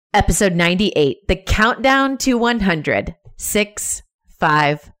Episode 98, The Countdown to 100, 6,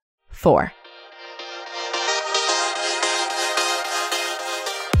 5, 4.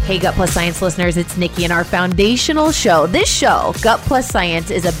 Hey, Gut Plus Science listeners, it's Nikki and our foundational show. This show, Gut Plus Science,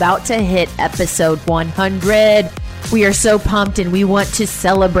 is about to hit episode 100. We are so pumped and we want to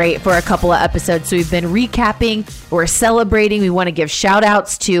celebrate for a couple of episodes. So we've been recapping, we're celebrating. We want to give shout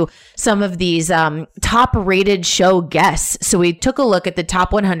outs to some of these top rated show guests. So we took a look at the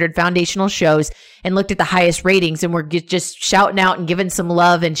top 100 foundational shows and looked at the highest ratings, and we're just shouting out and giving some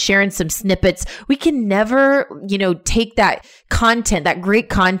love and sharing some snippets. We can never, take that content, that great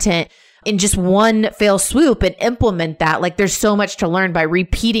content, in just one fell swoop and implement that. Like, there's so much to learn by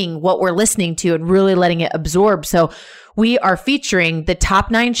repeating what we're listening to and really letting it absorb. So we are featuring the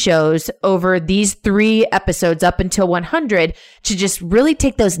top 9 shows over these 3 episodes up until 100 to just really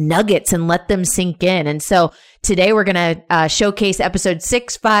take those nuggets and let them sink in. And so today we're going to showcase episode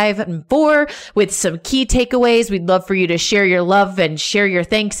 6, 5, and 4 with some key takeaways. We'd love for you to share your love and share your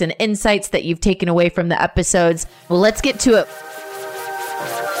thanks and insights that you've taken away from the episodes. Well, let's get to it.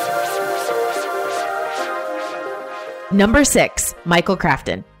 Number 6, Michael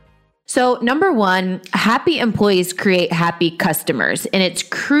Crafton. So number 1, happy employees create happy customers, and it's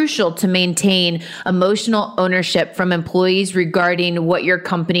crucial to maintain emotional ownership from employees regarding what your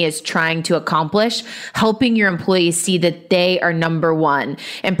company is trying to accomplish, helping your employees see that they are number 1,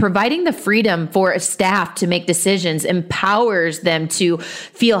 and providing the freedom for staff to make decisions empowers them to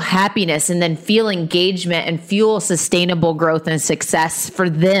feel happiness and then feel engagement and fuel sustainable growth and success for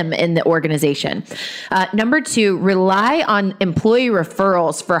them in the organization. Number 2, rely on employee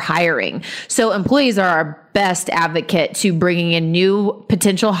referrals for hiring. So employees are our best advocate to bringing in new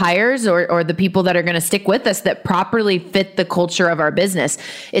potential hires or the people that are going to stick with us that properly fit the culture of our business.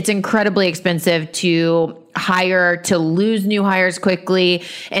 It's incredibly expensive to hire, to lose new hires quickly,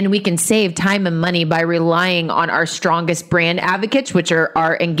 and we can save time and money by relying on our strongest brand advocates, which are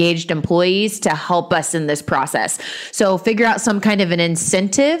our engaged employees, to help us in this process. So figure out some kind of an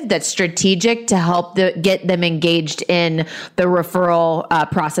incentive that's strategic to help get them engaged in the referral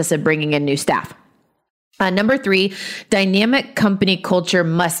process of bringing in new staff. Number 3, dynamic company culture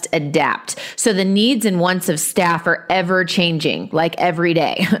must adapt. So the needs and wants of staff are ever changing, like every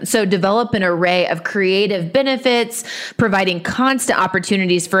day. So develop an array of creative benefits, providing constant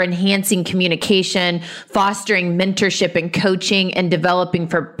opportunities for enhancing communication, fostering mentorship and coaching, and developing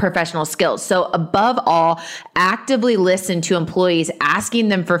for professional skills. So above all, actively listen to employees, asking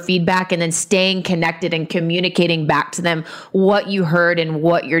them for feedback, and then staying connected and communicating back to them what you heard and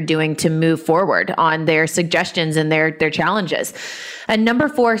what you're doing to move forward on their suggestions and their challenges. And number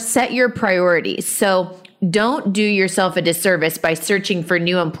 4, set your priorities. So don't do yourself a disservice by searching for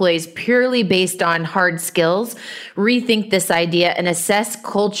new employees purely based on hard skills. Rethink this idea and assess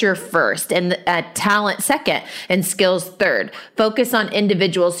culture first, and talent second, and skills third. Focus on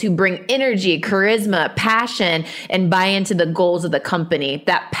individuals who bring energy, charisma, passion, and buy into the goals of the company.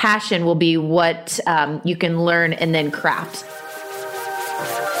 That passion will be what you can learn and then craft.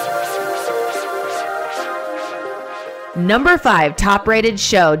 Number 5, top-rated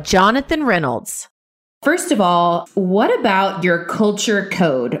show, Jonathan Reynolds. First of all, what about your culture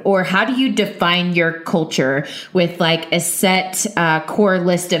code, or how do you define your culture with like a set core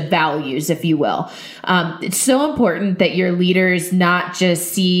list of values, if you will? It's so important that your leaders not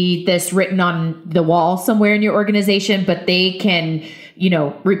just see this written on the wall somewhere in your organization, but they can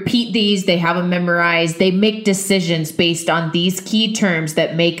repeat these, they have them memorized, they make decisions based on these key terms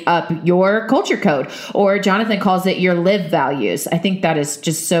that make up your culture code, or Jonathan calls it your live values. I think that is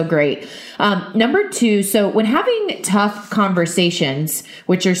just so great. Number 2, so when having tough conversations,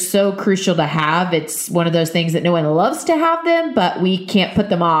 which are so crucial to have, it's one of those things that no one loves to have them, but we can't put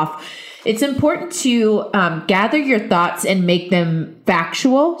them off. It's important to gather your thoughts and make them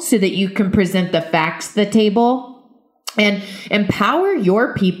factual so that you can present the facts to the table. And empower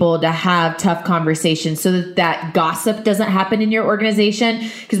your people to have tough conversations so that gossip doesn't happen in your organization.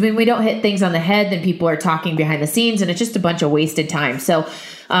 Because when we don't hit things on the head, then people are talking behind the scenes and it's just a bunch of wasted time. So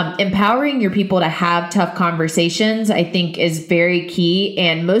empowering your people to have tough conversations, I think, is very key.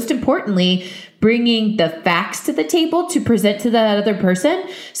 And most importantly, bringing the facts to the table to present to that other person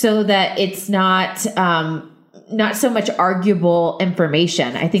so that it's not so much arguable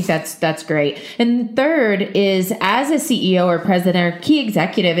information. I think that's great. And third is, as a CEO or president or key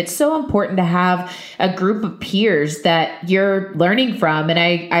executive, it's so important to have a group of peers that you're learning from. And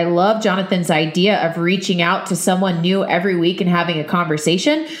I love Jonathan's idea of reaching out to someone new every week and having a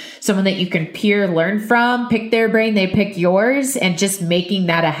conversation, someone that you can peer learn from, pick their brain, they pick yours, and just making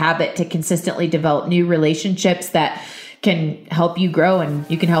that a habit to consistently develop new relationships that can help you grow and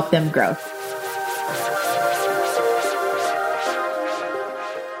you can help them grow.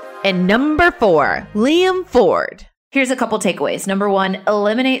 And number 4, Liam Ford. Here's a couple takeaways. Number 1,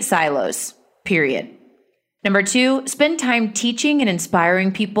 eliminate silos, period. Number 2, spend time teaching and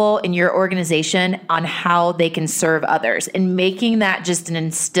inspiring people in your organization on how they can serve others and making that just an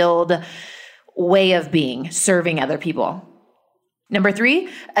instilled way of being, serving other people. Number 3,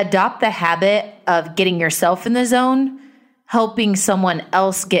 adopt the habit of getting yourself in the zone, helping someone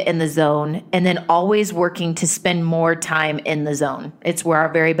else get in the zone, and then always working to spend more time in the zone. It's where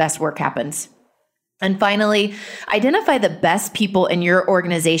our very best work happens. And finally, identify the best people in your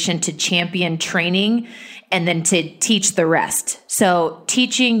organization to champion training and then to teach the rest. So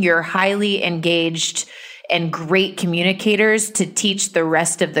teaching your highly engaged and great communicators to teach the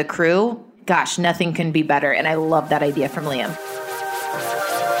rest of the crew, gosh, nothing can be better. And I love that idea from Liam.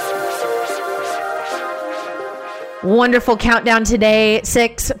 Wonderful countdown today.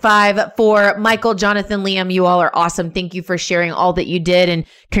 6, 5, 4. Michael, Jonathan, Liam, you all are awesome. Thank you for sharing all that you did. And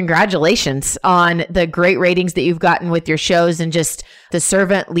congratulations on the great ratings that you've gotten with your shows and just the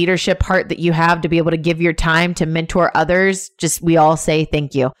servant leadership heart that you have to be able to give your time to mentor others. Just we all say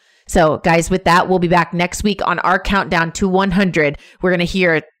thank you. So guys, with that, we'll be back next week on our countdown to 100. We're going to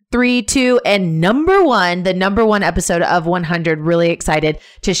hear 3, 2, and number 1, the number 1 episode of 100. Really excited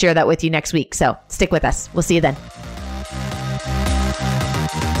to share that with you next week. So stick with us. We'll see you then.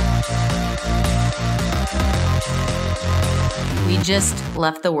 We just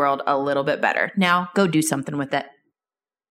left the world a little bit better. Now go do something with it.